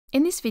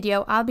In this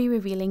video, I'll be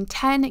revealing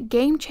 10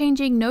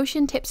 game-changing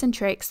Notion tips and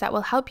tricks that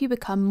will help you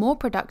become more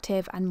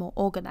productive and more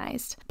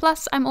organized.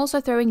 Plus, I'm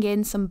also throwing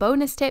in some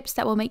bonus tips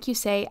that will make you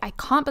say, I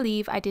can't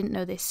believe I didn't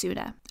know this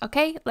sooner.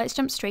 Okay, let's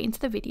jump straight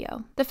into the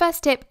video. The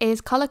first tip is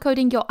color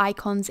coding your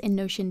icons in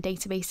Notion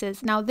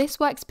databases. Now, this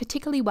works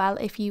particularly well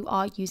if you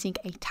are using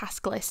a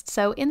task list.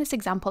 So in this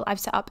example, I've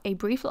set up a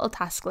brief little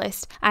task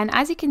list, and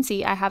as you can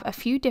see, I have a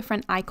few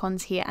different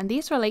icons here, and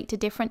these relate to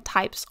different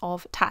types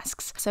of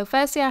tasks. So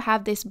firstly, I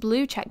have this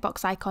blue checkbox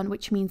icon,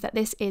 which means that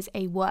this is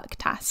a work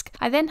task.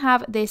 I then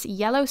have this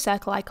yellow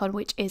circle icon,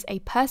 which is a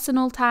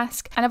personal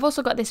task. And I've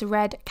also got this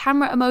red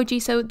camera emoji.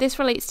 So this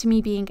relates to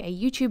me being a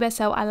YouTuber.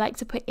 So I like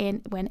to put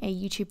in when a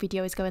YouTube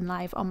video is going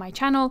live on my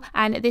channel.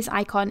 And this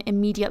icon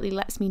immediately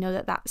lets me know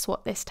that that's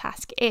what this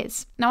task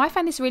is. Now, I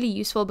find this really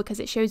useful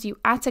because it shows you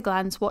at a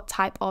glance what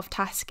type of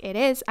task it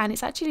is. And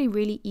it's actually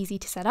really easy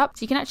to set up.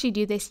 So you can actually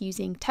do this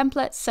using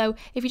templates. So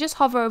if you just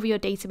hover over your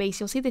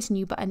database, you'll see this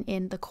new button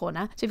in the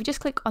corner. So if you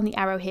just click on the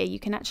arrow here, you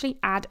can actually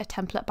add a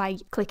template by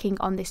clicking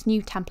on this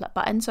new template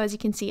button. So as you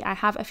can see, I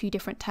have a few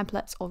different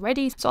templates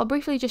already. So I'll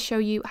briefly just show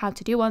you how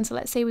to do one. So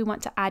let's say we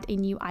want to add a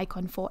new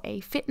icon for a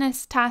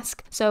fitness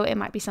task. So it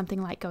might be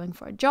something like going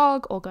for a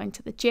jog or going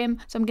to the gym.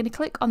 So I'm going to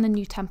click on the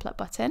new template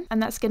button,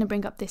 and that's going to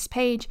bring up this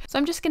page. So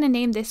I'm just going to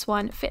name this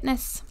one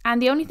fitness.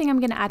 And the only thing I'm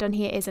going to add on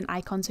here is an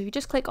icon. So if you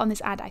just click on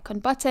this add icon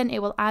button,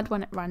 it will add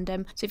one at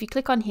random. So if you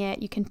click on here,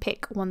 you can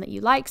pick one that you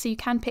like. So you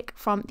can pick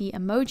from the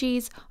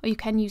emojis, or you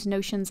can use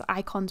Notion's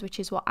icons, which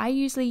is what I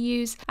usually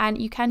use.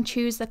 And you can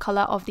choose the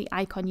color of the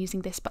icon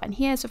using this button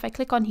here. So if I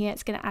click on here,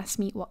 it's going to ask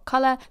me what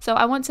color. So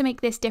I want to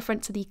make this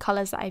different to the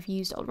colors that I've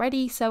used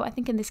already. So I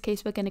think in this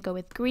case, we're going to go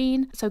with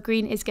green. So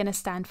green is going to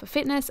stand for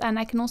fitness, and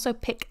I can also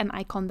pick an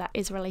icon that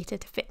is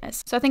related to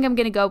fitness. So I think I'm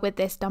going to go with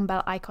this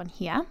dumbbell icon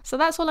here. So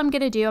that's all I'm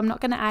going to do. I'm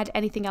not going to add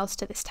anything else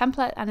to this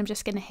template, and I'm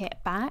just going to hit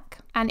back.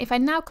 And if I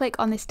now click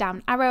on this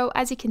down arrow,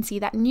 as you can see,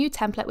 that new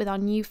template with our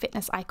new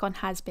fitness icon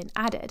has been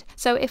added.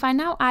 So if I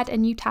now add a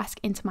new task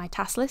into my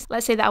task list,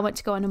 let's say that I want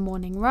to go on a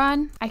morning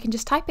run, I can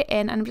just type it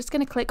in, and I'm just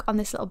going to click on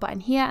this little button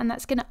here, and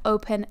that's going to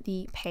open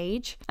the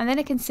page. And then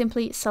I can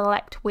simply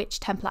select which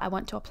template I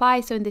want to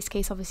apply. So in this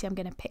case, obviously I'm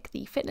going to pick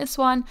the fitness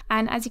one.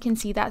 And as you can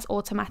see, that's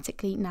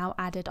automatically now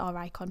added our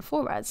icon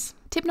for us.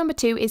 Tip number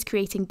 2 is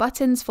creating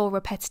buttons for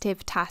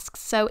repetitive tasks.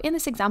 So in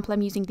this example,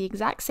 I'm using the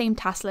exact same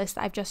task list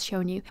that I've just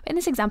shown you. In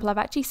this example, I've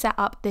actually set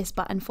up this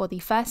button for the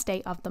first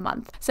day of the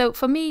month. So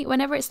for me,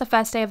 whenever it's the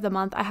first day of the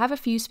month, I have a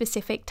few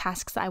specific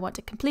tasks that I want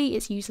to complete.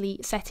 It's usually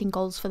setting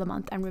goals for the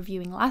month and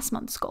reviewing last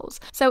month's goals.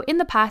 So in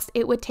the past,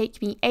 it would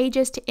take me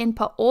ages to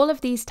input all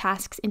of these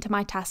tasks into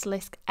my task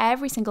list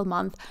every single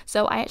month.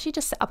 So I actually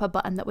just set up a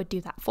button that would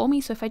do that for me.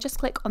 So if I just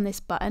click on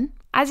this button,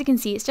 as you can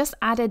see, it's just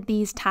added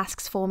these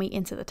tasks for me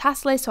into the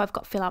task list. So I've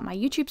got fill out my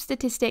YouTube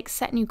statistics,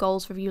 set new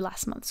goals, review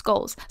last month's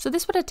goals. So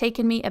this would have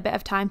taken me a bit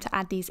of time to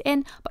add these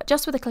in, but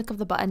just with a click of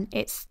the button,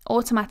 it's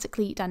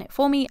automatically done it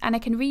for me, and I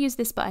can reuse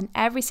this button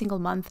every single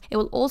month. It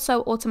will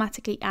also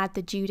automatically add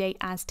the due date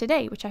as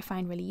today, which I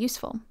find really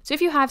useful. So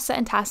if you have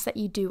certain tasks that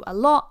you do a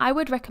lot, I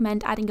would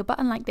recommend adding a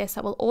button like this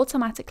that will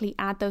automatically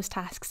add those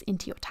tasks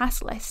into your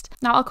task list.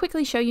 Now I'll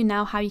quickly show you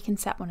now how you can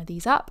set one of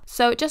these up.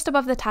 So just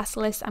above the task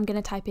list, I'm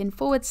going to type in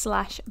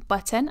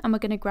 /button, and we're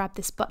going to grab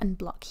this button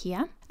block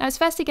here. Now it's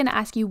firstly going to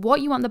ask you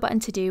what you want the button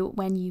to do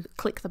when you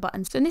click the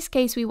button. So in this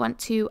case, we want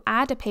to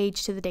add a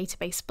page to the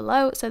database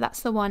below. So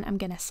that's the one I'm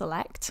going to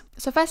select.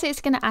 So firstly,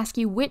 it's going to ask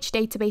you which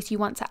database you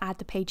want to add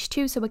the page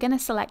to. So we're going to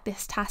select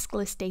this task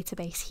list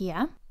database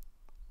here.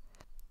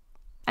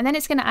 And then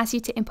it's going to ask you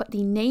to input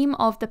the name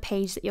of the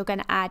page that you're going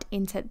to add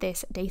into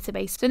this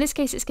database. So in this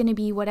case, it's going to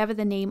be whatever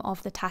the name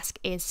of the task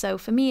is. So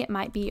for me, it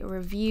might be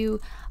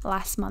review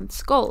last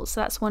month's goals.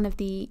 So that's one of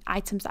the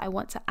items that I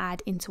want to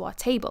add into our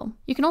table.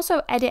 You can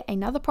also edit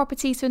another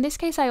property. So in this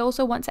case, I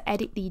also want to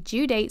edit the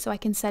due date, so I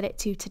can set it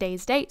to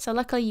today's date. So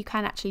luckily, you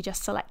can actually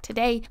just select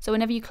today. So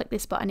whenever you click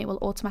this button, it will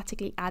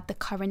automatically add the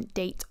current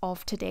date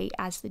of today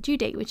as the due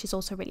date, which is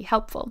also really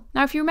helpful.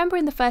 Now, if you remember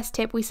in the first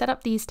tip, we set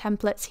up these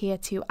templates here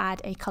to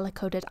add a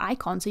color-coded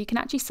icon, so you can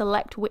actually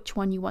select which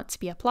one you want to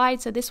be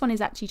applied. So this one is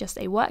actually just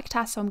a work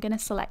task, so I'm going to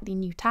select the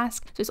new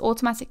task. So it's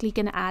automatically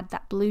going to add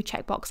that blue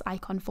checkbox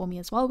icon for me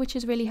as well, which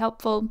is really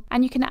helpful.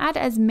 And you can add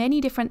as many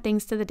different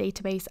things to the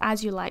database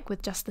as you like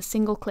with just the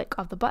single click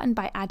of the button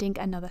by adding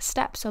another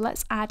step. So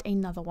let's add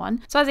another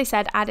one. So as I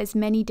said, add as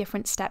many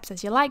different steps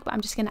as you like, but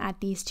I'm just going to add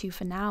these 2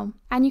 for now.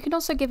 And you can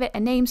also give it a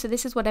name. So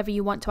this is whatever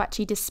you want to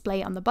actually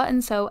display on the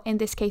button. So in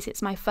this case,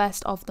 it's my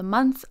first of the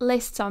month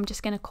list. So I'm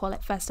just going to call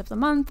it first of the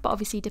month, but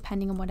obviously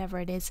depending on whatever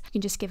it is, you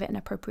can just give it an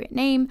appropriate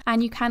name.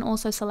 And you can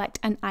also select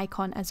an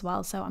icon as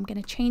well. So I'm going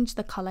to change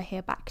the color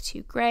here back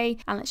to gray,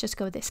 and let's just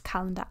go with this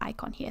calendar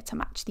icon here to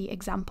match the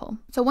example.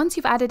 So once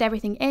you've added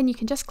everything in, you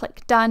can just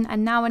click done.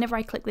 And now whenever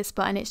I click this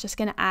button, it's just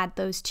going to add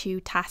those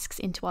 2 tasks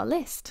into our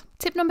list.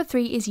 Tip number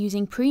 3 is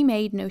using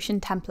pre-made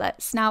Notion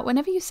templates. Now,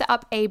 whenever you set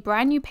up a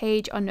brand new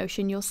page on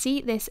Notion, you'll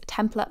see this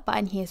template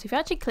button here. So if you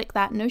actually click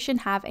that, Notion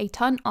have a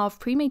ton of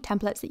pre-made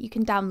templates that you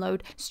can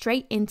download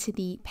straight into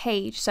the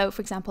page. So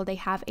for example, they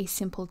have a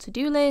simple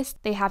to-do list,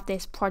 they have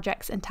this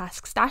projects and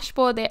tasks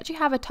dashboard, they actually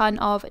have a ton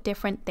of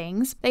different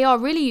things. They are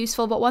really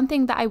useful, but one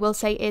thing that I will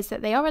say is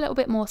that they are a little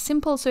bit more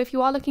simple. So if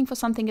you are looking for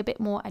something a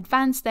bit more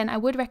advanced, then I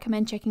would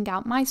recommend checking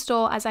out my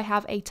store, as I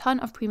have a ton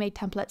of pre-made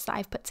templates that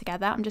I've put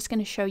together. I'm just going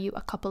to show you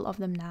a couple of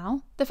them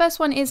now. The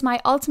first one is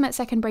my Ultimate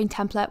Second Brain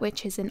template,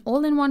 which is an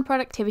all-in-one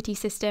productivity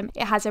system.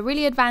 It has a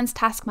really advanced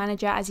task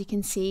manager. As you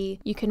can see,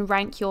 you can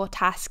rank your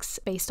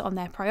tasks based on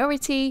their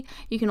priority.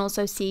 You can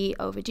also see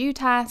overdue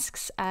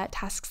tasks,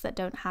 tasks that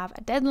don't have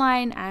a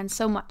deadline, and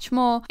so much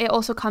more. It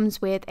also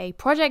comes with a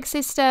project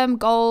system,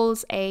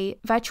 goals, a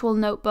virtual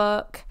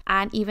notebook,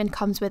 and even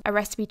comes with a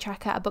recipe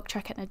tracker, a book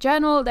tracker, and a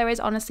journal. There is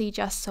honestly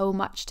just so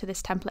much to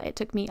this template. It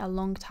took me a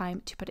long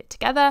time to put it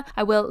together.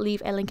 I will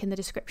leave a link in the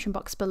description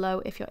box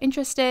below if you're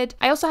interested.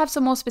 I also have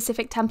some more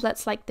specific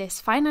templates like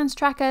this finance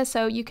tracker,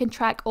 so you can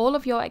track all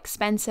of your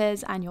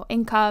expenses and your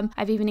income.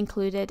 I've even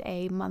included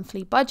a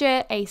monthly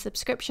budget, a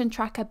subscription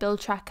tracker, bill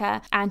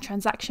tracker, and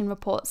transaction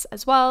reports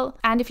as well.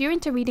 And if you're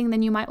into reading,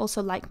 then you might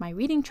also like my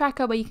reading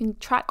tracker, where you can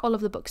track all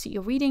of the books that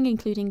you're reading,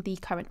 including the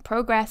current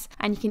progress,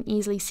 and you can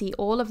easily see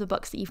all of the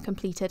books that you've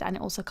completed, and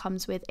it also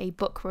comes with a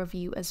book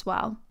review as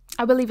well.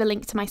 I will leave a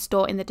link to my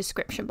store in the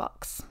description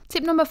box.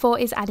 Tip number 4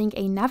 is adding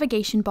a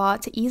navigation bar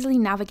to easily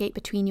navigate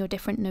between your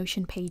different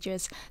Notion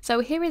pages. So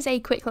here is a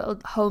quick little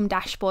home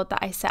dashboard that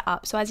I set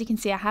up. So as you can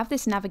see, I have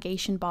this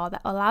navigation bar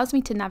that allows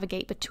me to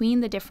navigate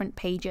between the different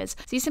pages.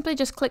 So you simply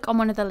just click on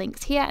one of the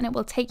links here and it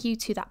will take you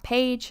to that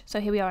page. So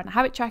here we are on a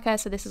habit tracker.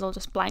 So this is all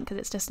just blank because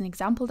it's just an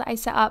example that I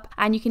set up,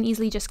 and you can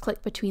easily just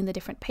click between the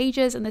different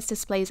pages, and this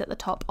displays at the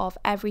top of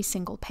every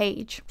single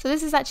page. So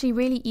this is actually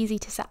really easy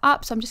to set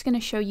up. So I'm just going to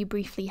show you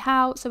briefly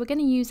how. So we're going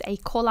to use a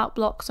call out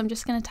block. So I'm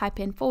just going to type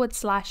in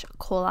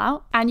 /call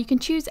out, and you can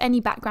choose any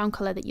background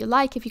color that you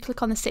like. If you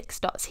click on the 6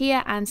 dots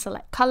here and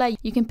select color,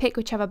 you can pick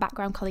whichever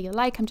background color you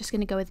like. I'm just going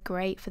to go with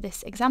gray for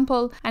this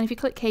example. And if you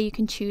click here, you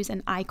can choose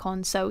an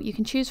icon. So you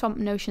can choose from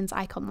Notion's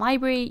icon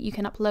library. You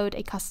can upload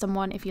a custom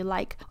one if you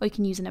like, or you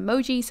can use an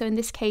emoji. So in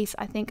this case,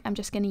 I think I'm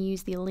just going to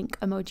use the link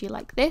emoji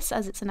like this,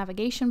 as it's a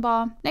navigation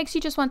bar. Next,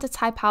 you just want to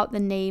type out the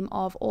name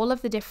of all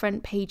of the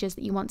different pages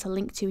that you want to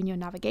link to in your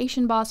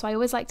navigation bar. So I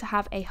always like to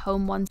have a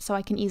home one, so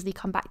I can easily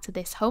come back to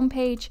this home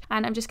page,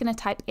 and I'm just going to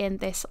type in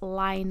this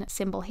line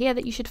symbol here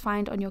that you should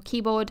find on your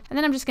keyboard, and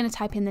then I'm just going to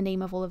type in the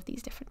name of all of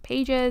these different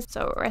pages.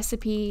 So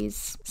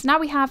recipes. So now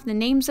we have the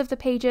names of the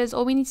pages.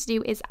 All we need to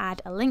do is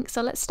add a link.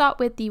 So let's start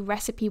with the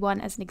recipe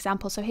one as an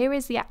example. So here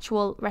is the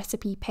actual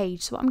recipe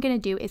page. So what I'm going to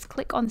do is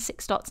click on the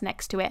 6 dots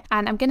next to it,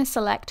 and I'm going to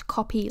select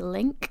copy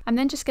link. I'm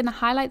then just going to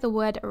highlight the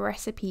word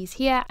recipes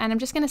here, and I'm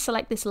just going to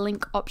select this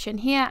link option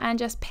here and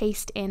just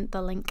paste in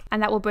the link,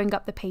 and that will bring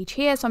up the page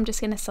here. So I'm just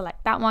going to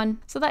select that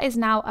one. So that is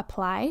now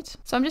applied.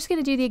 So I'm just going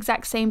to do the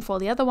exact same for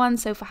the other one.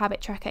 So for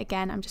habit tracker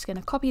again, I'm just going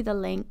to copy the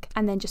link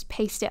and then just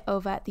paste it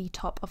over the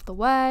top of the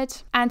word.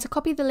 And to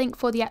copy the link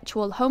for the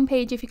actual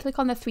homepage, if you click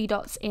on the 3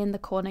 dots in the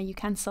corner, you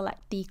can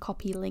select the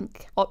copy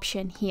link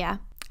option here.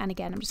 And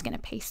again, I'm just going to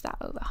paste that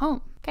over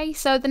home. Okay,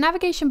 so the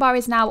navigation bar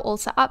is now all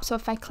set up. So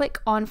if I click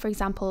on, for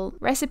example,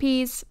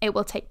 recipes, it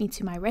will take me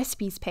to my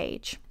recipes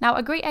page. Now,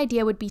 a great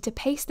idea would be to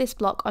paste this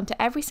block onto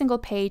every single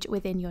page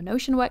within your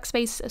Notion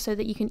workspace so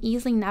that you can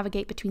easily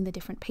navigate between the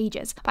different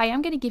pages. But I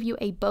am going to give you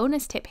a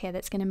bonus tip here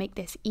that's going to make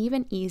this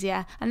even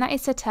easier, and that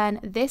is to turn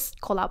this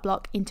callout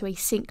block into a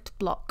synced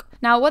block.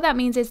 Now, what that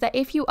means is that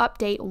if you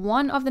update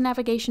one of the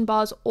navigation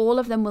bars, all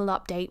of them will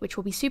update, which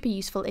will be super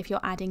useful if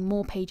you're adding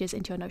more pages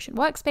into your Notion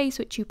workspace,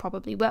 which you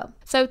probably will.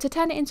 So to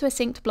turn it into a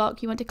synced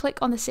block, you want to click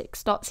on the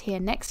 6 dots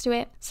here next to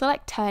it,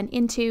 select turn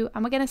into,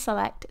 and we're going to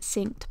select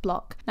synced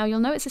block. Now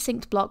you'll know it's a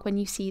synced block when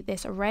you see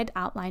this red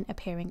outline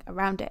appearing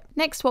around it.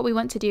 Next, what we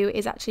want to do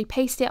is actually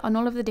paste it on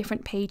all of the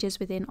different pages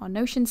within our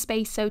Notion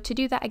space. So to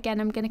do that,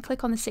 again, I'm going to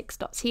click on the 6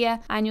 dots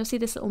here, and you'll see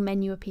this little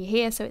menu appear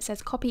here. So it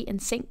says copy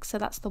and sync. So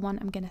that's the one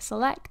I'm going to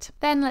select.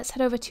 Then let's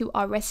head over to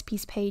our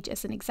recipes page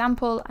as an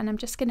example, and I'm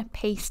just going to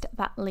paste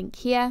that link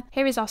here.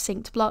 Here is our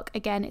synced block.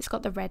 Again, it's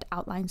got the red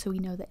outline, so we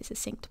know that it's a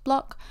synced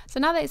block.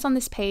 So now that it's on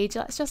this page,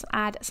 let's just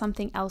add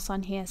something else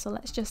on here. So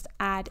let's just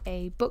add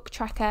a book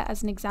tracker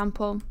as an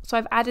example. So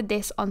I've added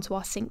this onto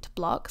our synced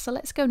block. So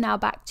let's go now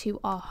back to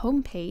our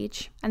home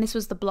page, and this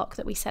was the block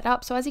that we set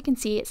up. So as you can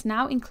see, it's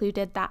now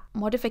included that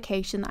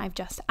modification that I've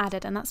just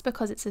added, and that's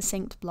because it's a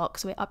synced block.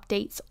 So it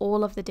updates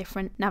all of the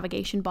different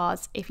navigation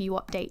bars if you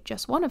update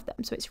just one of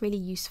them. So it's really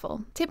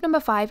useful. Tip number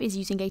 5 is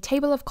using a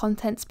table of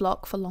contents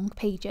block for long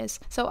pages.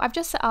 So I've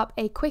just set up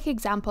a quick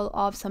example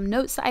of some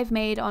notes that I've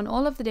made on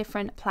all of the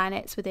different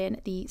planets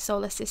within the solar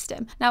solar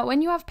system. Now,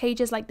 when you have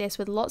pages like this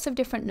with lots of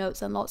different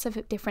notes and lots of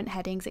different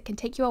headings, it can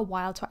take you a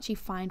while to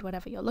actually find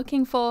whatever you're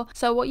looking for.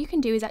 So what you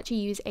can do is actually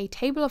use a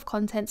table of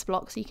contents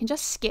block, so you can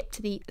just skip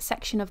to the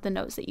section of the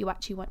notes that you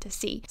actually want to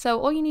see. So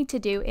all you need to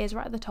do is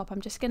right at the top,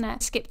 I'm just going to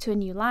skip to a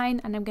new line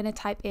and I'm going to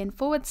type in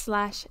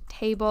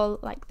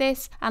 /table like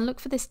this and look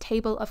for this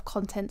table of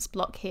contents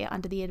block here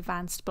under the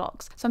advanced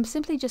blocks. So I'm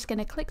simply just going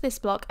to click this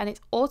block and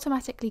it's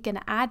automatically going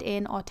to add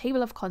in our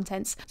table of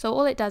contents. So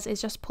all it does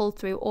is just pull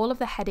through all of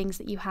the headings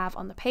that you have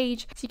on the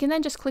page. So you can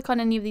then just click on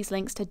any of these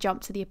links to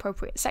jump to the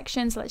appropriate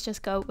section. So let's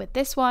just go with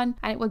this one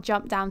and it will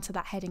jump down to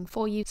that heading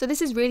for you. So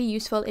this is really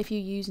useful if you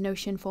use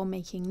Notion for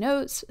making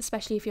notes,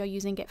 especially if you're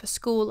using it for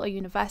school or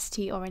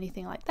university or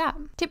anything like that.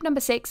 Tip number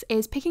 6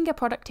 is picking a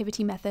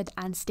productivity method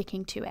and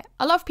sticking to it.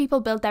 A lot of people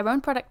build their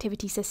own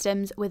productivity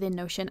systems within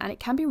Notion and it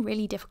can be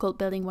really difficult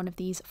building one of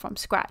these from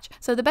scratch.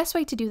 So the best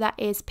way to do that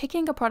is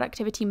picking a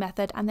productivity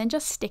method and then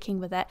just sticking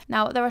with it.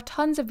 Now, there are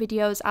tons of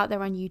videos out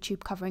there on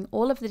YouTube covering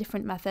all of the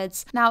different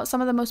methods. Now,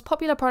 some of the most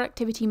popular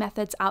productivity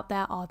methods out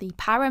there are the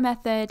Para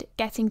method,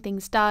 Getting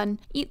Things Done,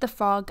 Eat the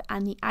Frog,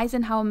 and the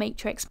Eisenhower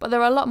matrix, but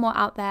there are a lot more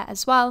out there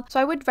as well. So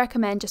I would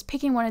recommend just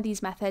picking one of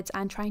these methods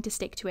and trying to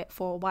stick to it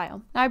for a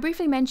while. Now, I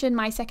briefly mentioned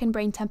my second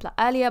brain template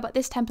earlier, but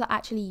this template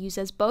actually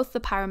uses both the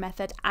Para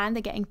method and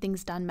the Getting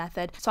Things Done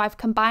method. So I've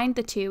combined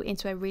the two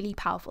into a really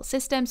powerful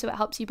system, so it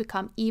helps you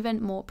become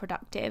even more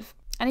productive.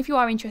 And if you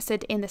are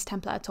interested in this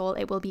template at all,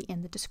 it will be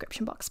in the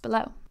description box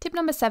below. Tip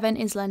number 7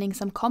 is learning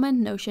some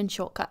common Notion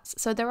shortcuts.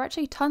 So there are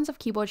actually tons of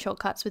keyboard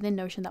shortcuts within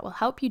Notion that will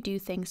help you do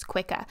things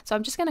quicker. So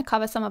I'm just going to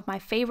cover some of my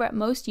favorite,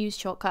 most used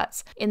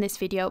shortcuts in this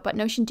video, but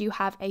Notion do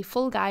have a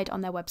full guide on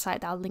their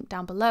website that I'll link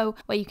down below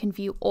where you can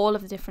view all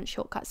of the different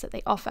shortcuts that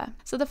they offer.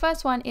 So the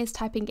first one is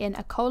typing in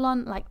a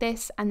colon like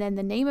this and then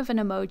the name of an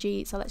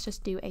emoji. So let's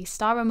just do a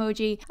star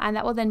emoji and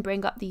that will then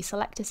bring up the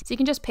selector. So you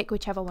can just pick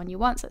whichever one you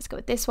want. So let's go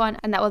with this one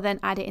and that will then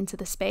add it into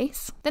the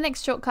space. The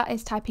next shortcut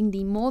is typing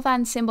the more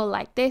than symbol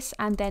like this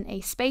and then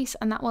a space,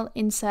 and that will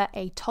insert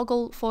a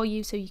toggle for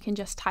you, so you can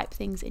just type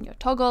things in your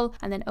toggle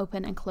and then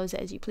open and close it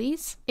as you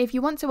please. If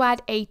you want to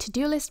add a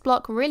to-do list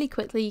block really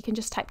quickly, you can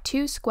just type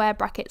 2 square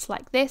brackets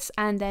like this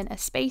and then a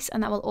space,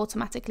 and that will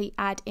automatically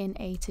add in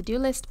a to-do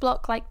list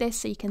block like this,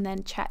 so you can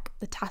then check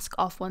the task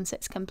off once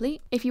it's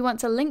complete. If you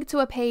want to link to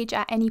a page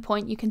at any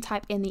point, you can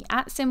type in the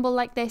 @ symbol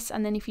like this,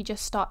 and then if you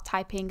just start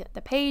typing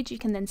the page, you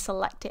can then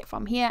select it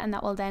from here and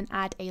that will then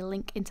add a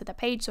link into the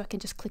page, so I can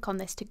just click on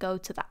this to go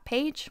to that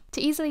page. To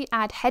easily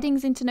add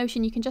headings into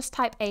Notion, you can just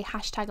type a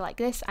hashtag like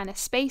this and a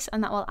space,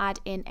 and that will add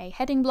in a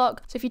heading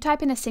block. So if you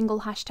type in a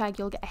single hashtag,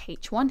 you'll get a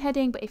H1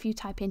 heading, but if you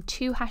type in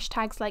 2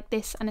 hashtags like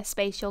this and a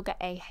space, you'll get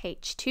a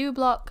H2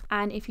 block,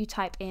 and if you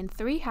type in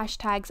 3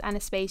 hashtags and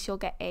a space, you'll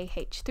get a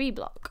H3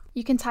 block.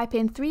 You can type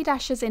in 3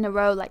 dashes in a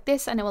row like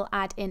this and it will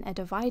add in a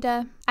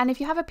divider. And if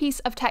you have a piece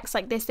of text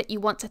like this that you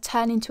want to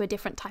turn into a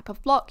different type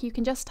of block, you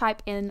can just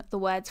type in the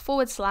words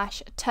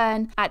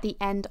 /turn at the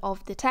end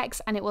of the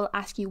text and it will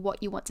ask you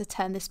what you want to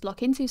turn this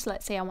block into. So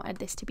let's say I wanted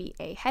this to be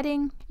a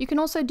heading. You can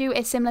also do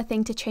a similar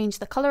thing to change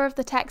the color of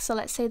the text. So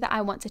let's say that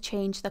I want to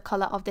change the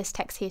color of this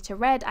text here to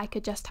red. I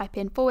could just type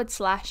in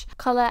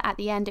 /color at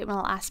the end. It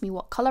will ask me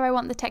what color I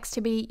want the text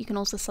to be. You can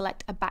also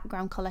select a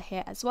background color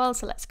here as well.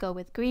 So let's go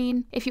with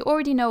green. If you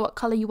already know what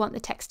color you want the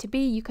text to be,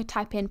 you could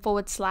type in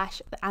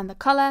 / and the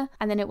color,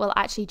 and then it will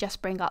actually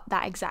just bring up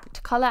that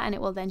exact color and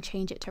it will then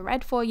change it to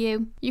red for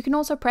you. You can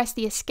also press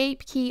the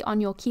escape key on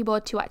your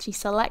keyboard to actually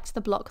select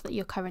the block that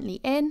you're currently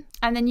in,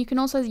 and then you can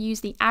also use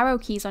the arrow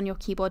keys on your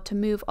keyboard to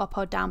move up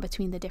or down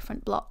between the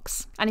different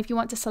blocks. And if you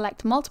want to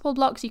select multiple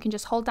blocks, you can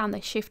just hold down the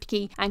shift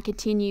key and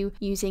continue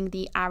using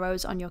the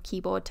arrows on your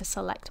keyboard to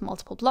select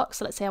multiple blocks.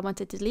 So let's say I want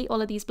to delete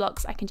all of these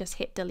blocks, I can just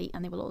hit delete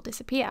and they will all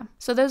disappear.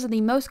 So those are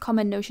the most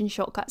common Notion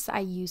shortcuts that I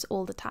use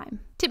all the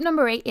time. Tip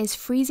number 8 is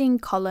freezing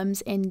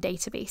columns in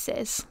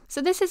databases.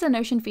 So this is a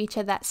Notion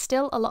feature that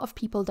still a lot of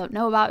people don't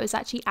know about. It was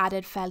actually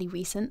added fairly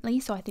recently,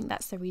 so I think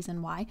that's the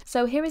reason why.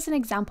 So here is an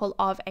example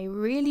of a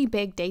really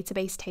big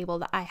database table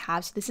that I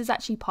have. So this is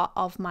actually part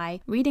of my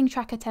reading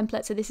tracker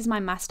template. So this is my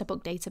master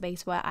book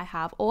database where I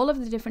have all of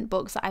the different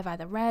books that I've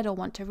either read or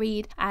want to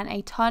read and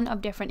a ton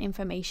of different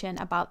information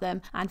about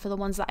them. And for the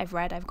ones that I've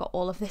read, I've got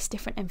all of this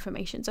different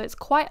information. So it's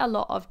quite a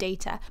lot of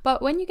data.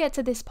 But when you get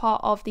to this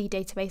part of the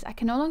database, I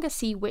can no longer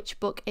see which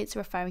book it's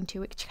referring to,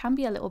 which can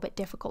be a little bit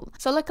difficult.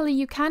 So luckily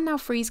you can now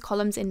freeze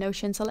columns in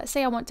Notion. So let's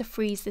say I want to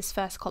freeze this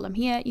first column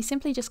here. You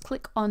simply just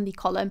click on the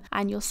column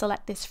and you'll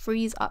select this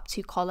freeze up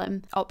to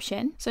column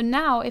option. So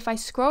now if I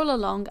scroll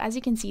along, as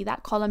you can see,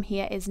 that column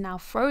here is now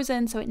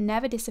frozen, so it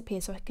never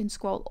disappears. So I can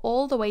scroll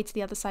all the way to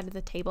the other side of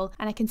the table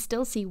and I can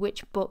still see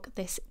which book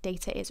this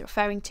data is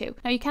referring to.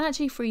 Now you can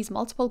actually freeze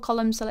multiple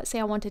columns. So let's say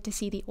I wanted to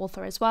see the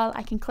author as well.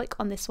 I can click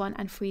on this one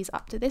and freeze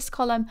up to this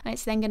column, and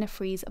it's then going to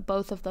freeze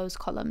both of those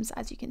columns,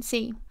 as you can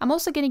see. I'm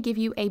also going to give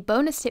you a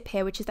bonus tip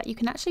here, which is that you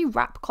can actually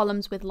wrap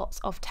columns with lots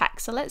of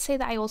text. So let's say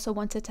that I also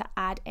wanted to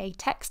add a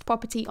text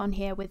property on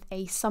here with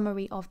a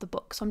summary of the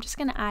book. So I'm just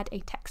going to add a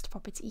text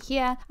property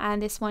here,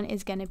 and this one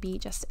is going to be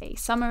just a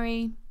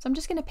summary. So I'm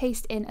just going to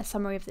paste in a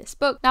summary of this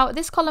book. Now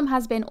this column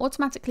has been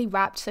automatically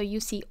wrapped, so you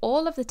see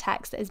all of the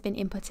text that has been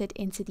inputted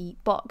into the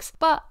box.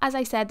 But as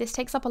I said, this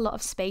takes up a lot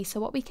of space. So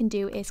what we can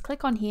do is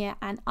click on here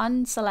and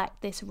unselect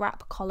this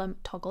wrap column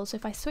toggle. So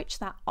if I switch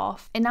that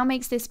off, it now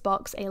makes this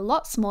box a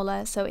lot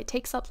smaller, so it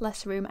takes up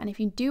less room. And if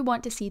you do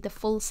want to see the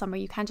full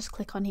summary, you can just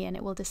click on here and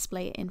it will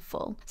display it in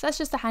full. So that's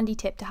just a handy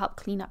tip to help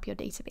clean up your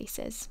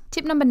databases.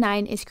 Tip number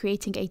 9 is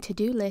creating a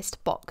to-do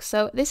list box.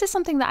 So this is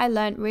something that I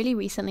learned really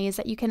recently, is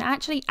that you can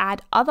actually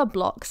add other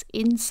blocks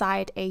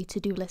inside a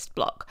to-do list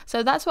block.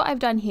 So that's what I've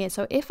done here.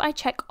 So if I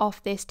check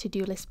off this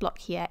to-do list block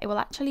here, it will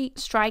actually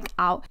strike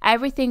out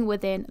everything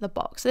within the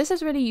box. So this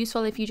is really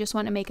useful if you just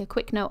want to make a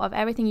quick note of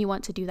everything you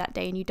want to do that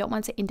day and you don't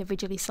want to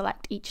individually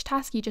select each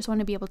task. You just want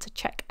to be able to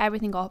check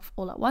everything off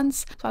all at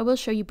once. So I will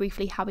show you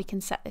briefly how we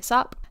can set this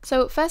up.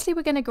 So firstly,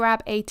 we're going to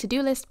grab a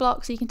to-do list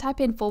block. So you can type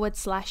in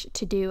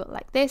 /to-do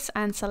like this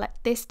and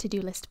select this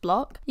to-do list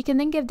block. You can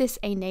then give this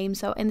a name.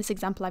 So in this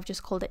example, I've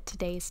just called it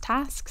today's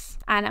tasks,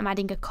 and I'm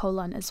adding a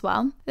colon as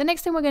well. The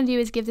next thing we're going to do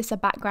is give this a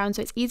background,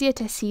 so it's easier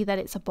to see that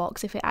it's a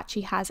box if it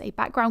actually has a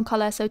background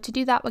color. So to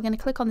do that, we're going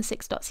to click on the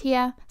 6 dots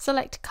here,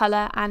 select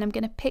color, and I'm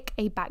going to pick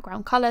a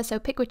background color. So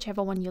pick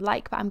whichever one you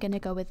like, but I'm going to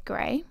go with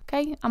gray.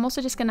 Okay, I'm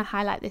also just going to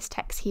highlight this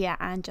text here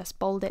and just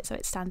bold it so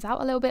it stands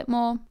out a little bit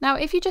more. Now,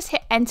 if you just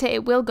hit enter,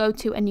 it will go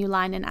to a new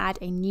line and add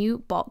a new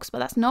box, but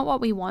that's not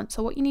what we want.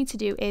 So what you need to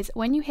do is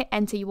when you hit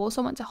enter, you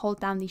also want to hold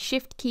down the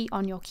shift key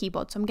on your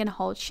keyboard. So I'm going to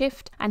hold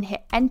shift and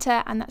hit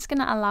enter, and that's going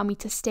to allow me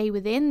to stay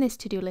within this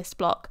to-do list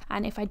block.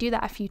 And if I do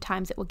that a few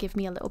times, it will give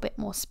me a little bit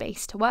more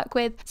space to work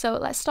with. So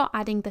let's start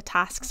adding the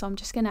tasks. So I'm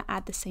just going to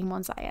add the same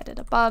ones that I added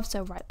above.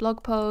 So write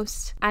blog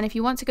post. And if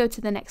you want to go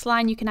to the next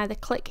line, you can either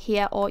click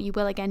here or you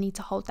will again need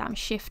to hold down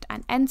shift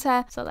and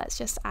enter. So let's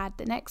just add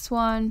the next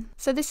one.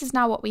 So this is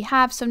now what we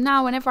have. So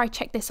now whenever I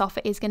check this off,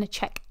 it is going to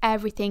check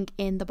everything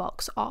in the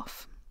box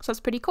off. So it's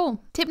pretty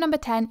cool. Tip number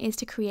 10 is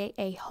to create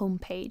a home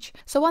page.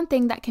 So one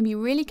thing that can be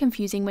really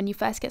confusing when you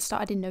first get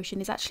started in Notion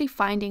is actually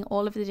finding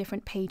all of the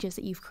different pages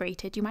that you've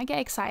created. You might get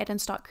excited and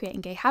start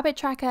creating a habit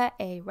tracker,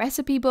 a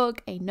recipe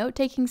book, a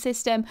note-taking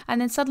system, and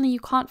then suddenly you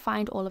can't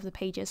find all of the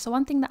pages. So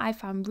one thing that I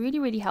found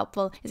really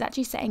helpful is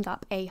actually setting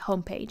up a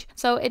home page.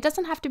 So it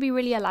doesn't have to be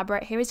really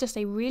elaborate. Here is just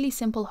a really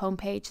simple home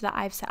page that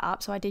I've set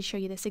up. So I did show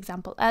you this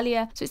example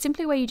earlier. So it's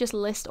simply where you just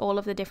list all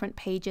of the different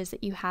pages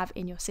that you have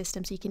in your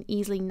system so you can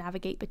easily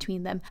navigate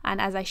between them.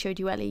 And as I showed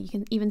you earlier, you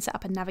can even set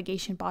up a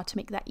navigation bar to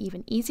make that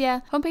even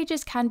easier.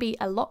 Homepages can be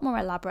a lot more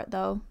elaborate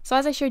though. So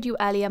as I showed you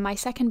earlier, my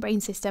second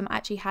brain system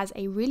actually has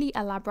a really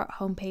elaborate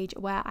homepage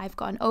where I've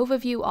got an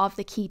overview of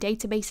the key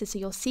databases. So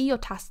you'll see your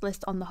task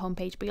list on the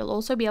homepage, but you'll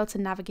also be able to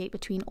navigate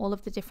between all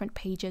of the different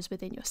pages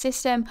within your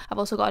system. I've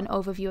also got an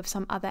overview of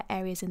some other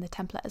areas in the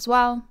template as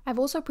well. I've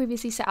also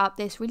previously set up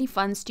this really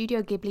fun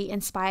Studio Ghibli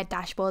inspired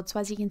dashboard. So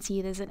as you can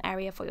see, there's an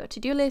area for your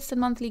to-do list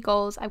and monthly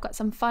goals. I've got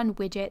some fun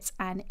widgets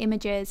and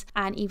images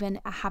and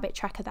even a habit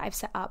tracker that I've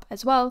set up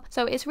as well.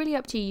 So it's really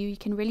up to you. You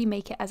can really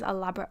make it as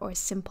elaborate or as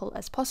simple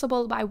as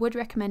possible, but I would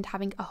recommend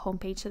having a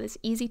homepage so that it's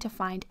easy to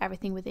find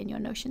everything within your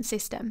Notion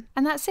system.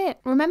 And that's it.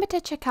 Remember to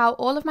check out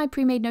all of my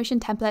pre-made Notion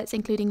templates,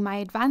 including my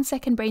advanced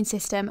second brain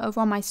system, over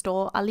on my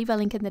store. I'll leave a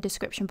link in the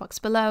description box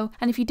below.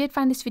 And if you did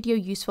find this video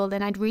useful,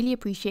 then I'd really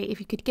appreciate if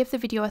you could give the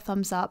video a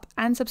thumbs up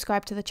and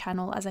subscribe to the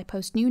channel as I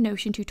post new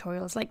Notion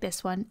tutorials like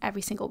this one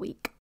every single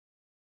week.